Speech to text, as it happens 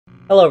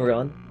Hello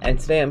everyone, and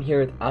today I'm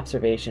here with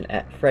Observation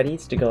at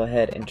Freddy's to go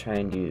ahead and try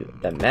and do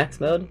the max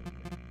mode.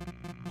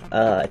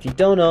 If you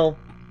don't know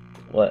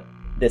what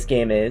this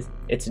game is,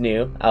 it's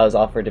new. I was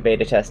offered to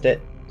beta test it,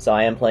 so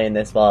I am playing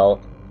this while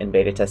in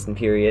beta testing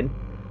period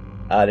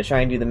to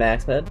try and do the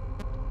max mode.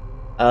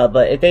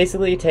 But it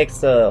basically takes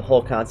the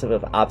whole concept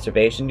of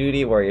observation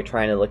duty where you're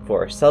trying to look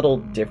for subtle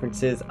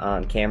differences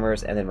on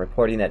cameras and then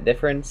reporting that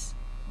difference.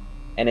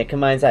 And it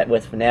combines that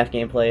with FNAF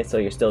gameplay, so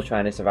you're still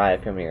trying to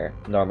survive from your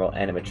normal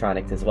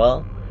animatronics as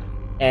well.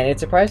 And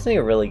it's surprisingly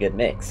a really good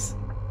mix.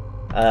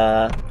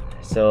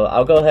 So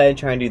I'll go ahead and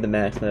try and do the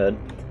max mode.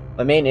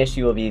 My main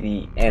issue will be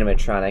the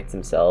animatronics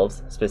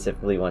themselves,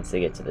 specifically once they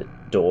get to the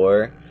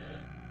door.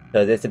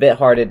 Because it's a bit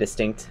hard to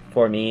distinct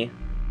for me,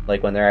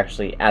 like when they're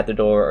actually at the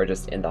door or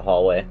just in the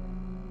hallway.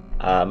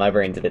 My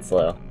brain's a bit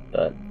slow,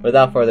 but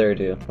without further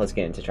ado, let's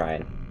get into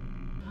trying.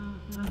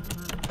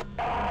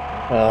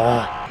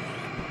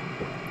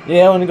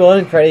 Yeah, when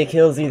Golden Freddy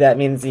kills you, that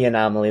means the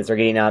anomalies are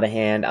getting out of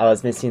hand. I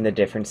was missing the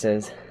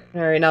differences.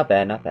 Alright, not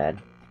bad, not bad.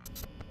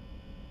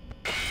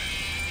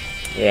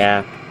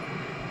 Yeah.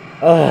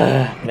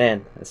 Ugh,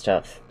 man, that's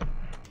tough.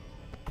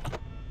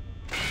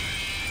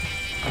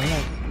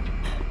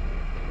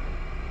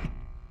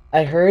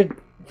 I heard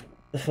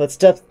the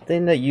footstep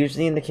thing that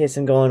usually indicates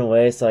I'm going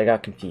away, so I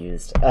got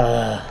confused.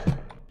 Man,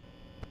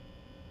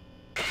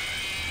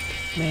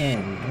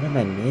 what am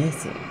I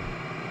missing?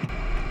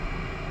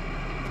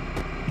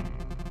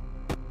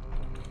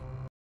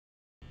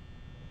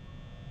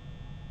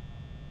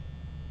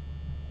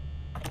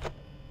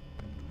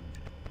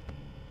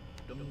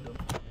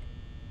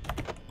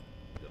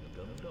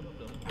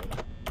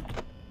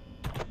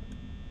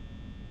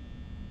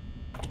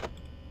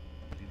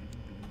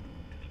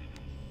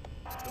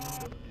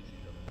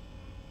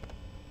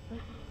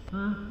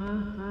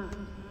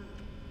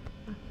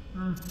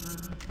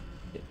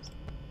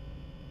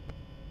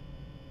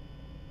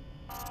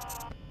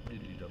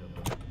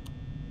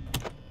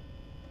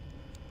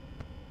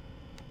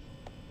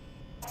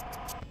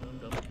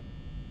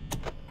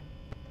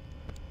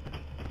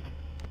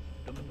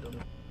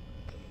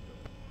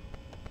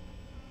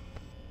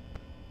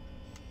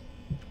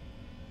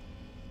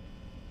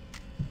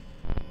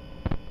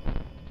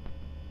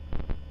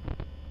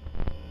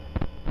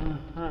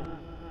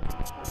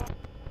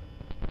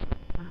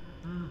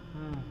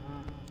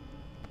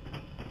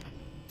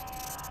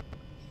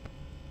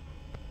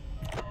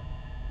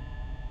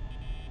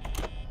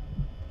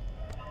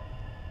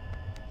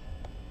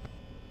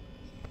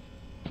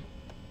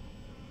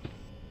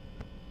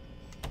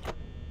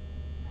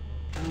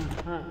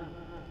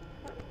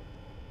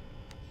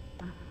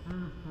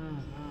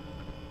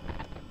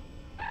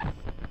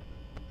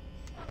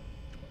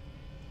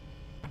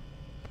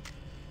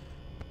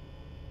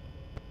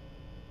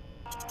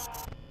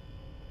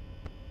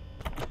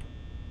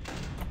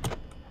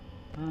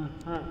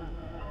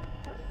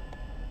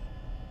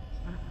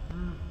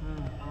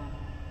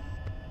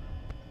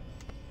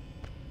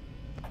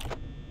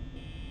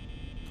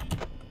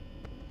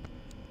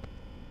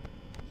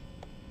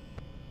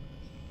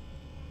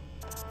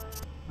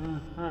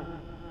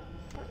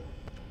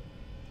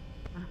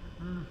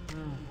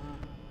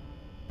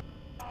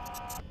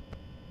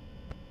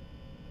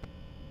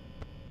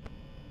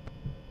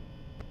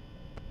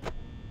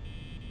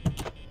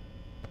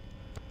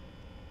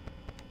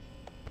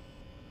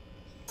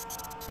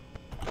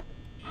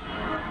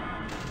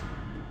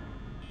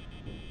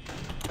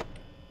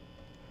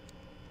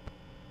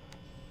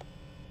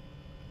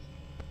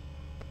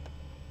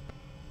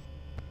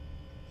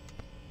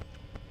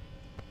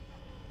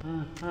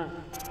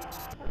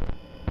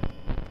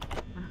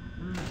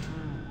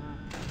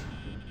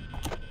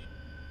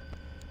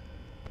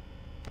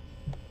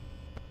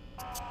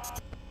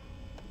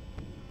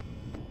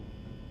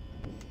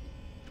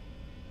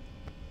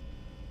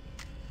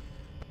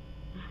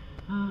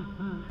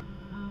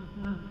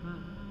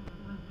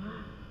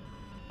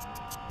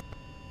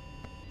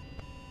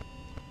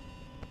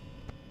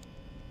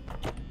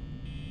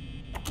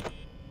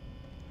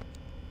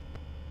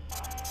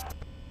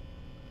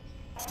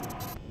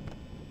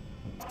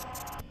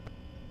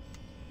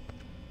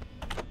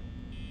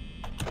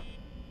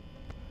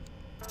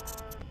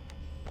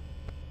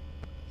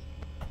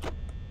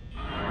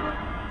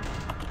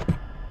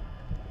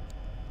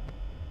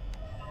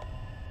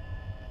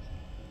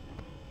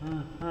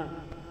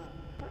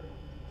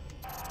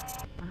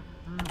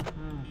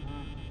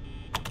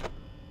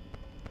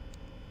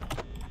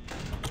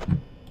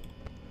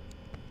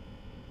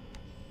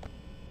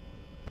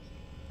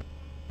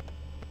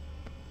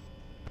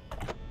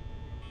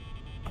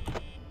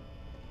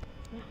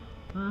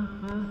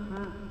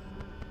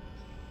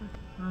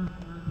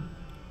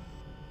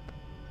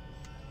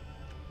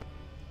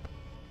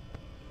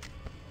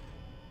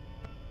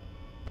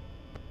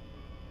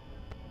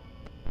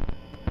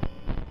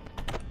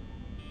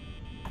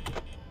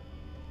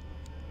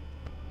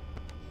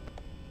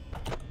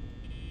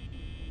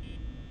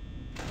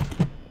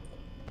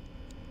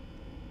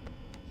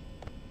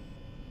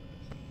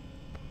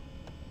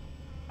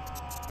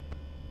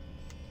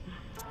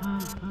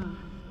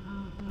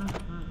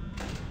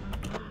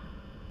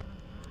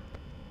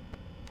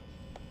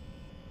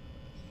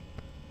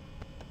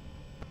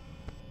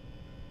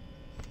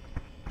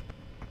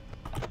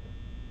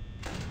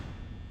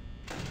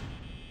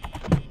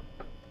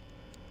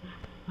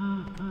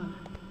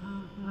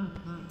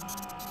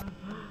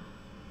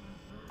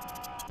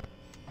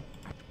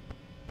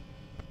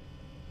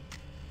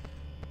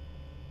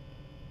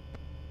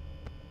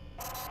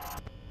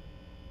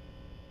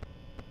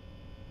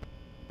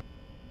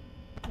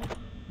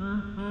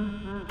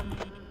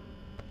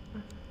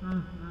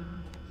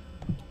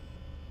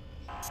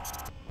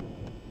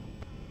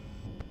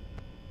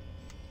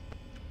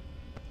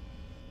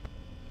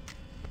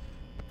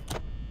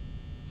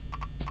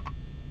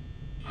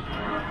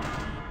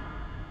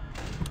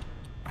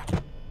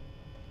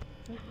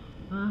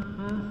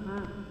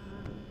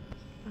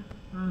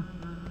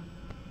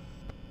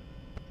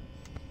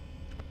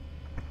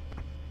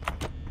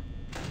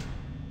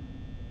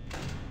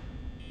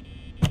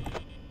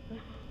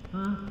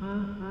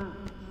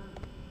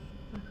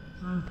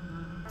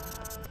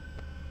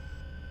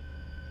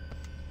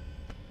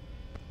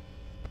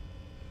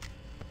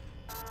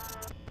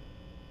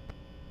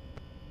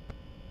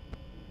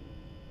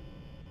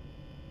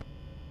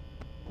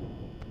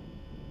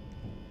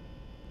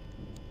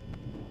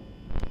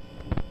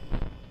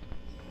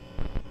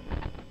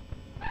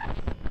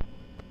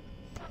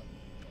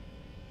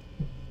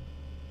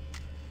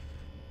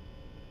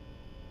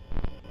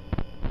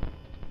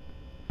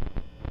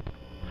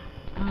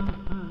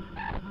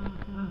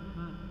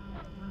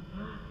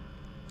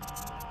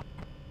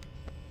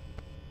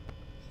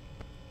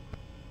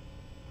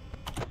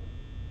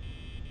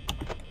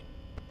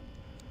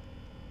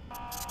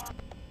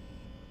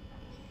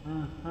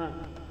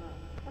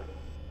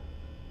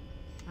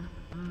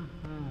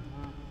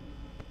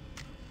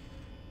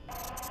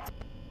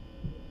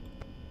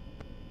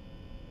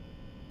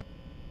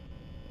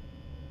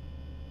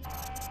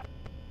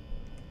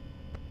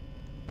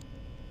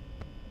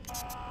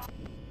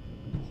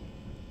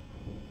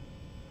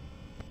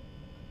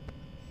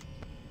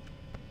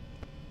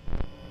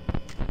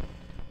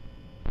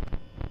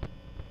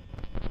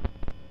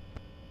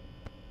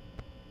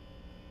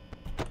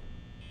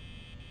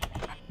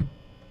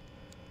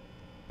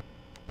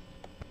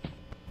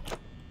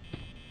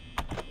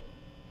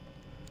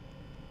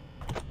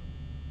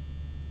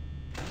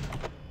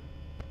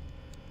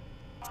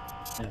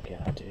 Oh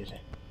god, dude.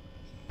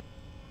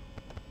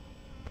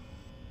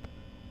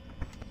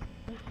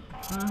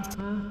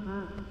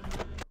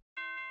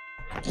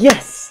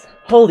 Yes!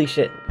 Holy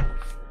shit.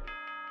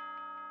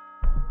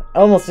 I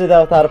almost did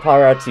that without a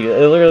power out too.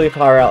 It literally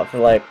power out for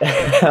like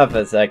half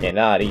a second,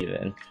 not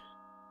even.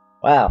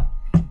 Wow.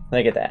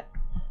 Look at that.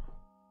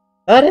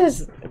 That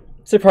is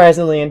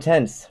surprisingly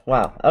intense.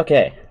 Wow.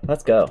 Okay,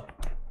 let's go.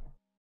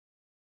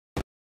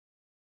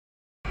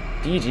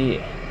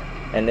 GG.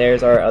 And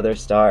there's our other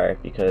star,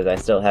 because I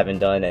still haven't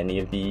done any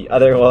of the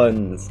other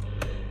ones.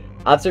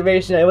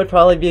 Observation, it would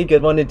probably be a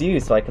good one to do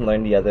so I can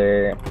learn the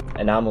other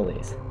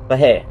anomalies. But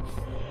hey,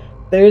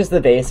 there's the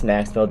base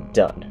max mode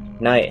done.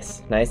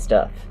 Nice, nice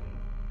stuff.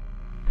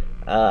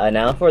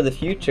 Now for the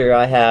future,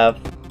 I have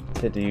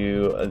to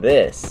do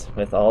this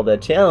with all the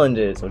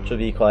challenges, which will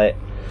be quite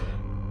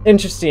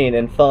interesting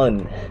and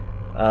fun.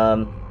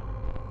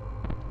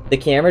 The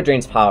camera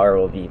drains power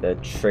will be the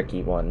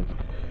tricky one.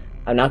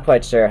 I'm not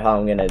quite sure how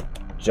I'm gonna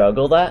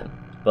juggle that,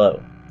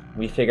 but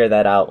we figure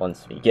that out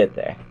once we get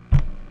there.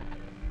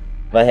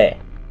 But hey,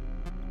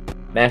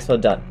 max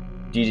mode done.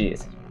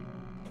 GG's.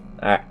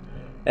 Alright.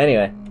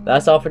 Anyway,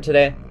 that's all for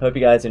today. Hope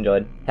you guys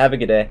enjoyed. Have a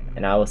good day,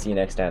 and I will see you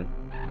next time.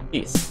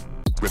 Peace.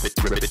 Ribbit,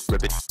 ribbit,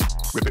 ribbit,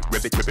 ribbit,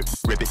 ribbit, ribbit,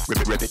 ribbit,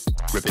 ribbit, ribbit,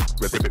 ribbit,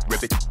 ribbit,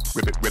 ribbit,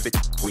 ribbit, ribbit.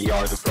 We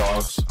are the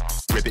frogs.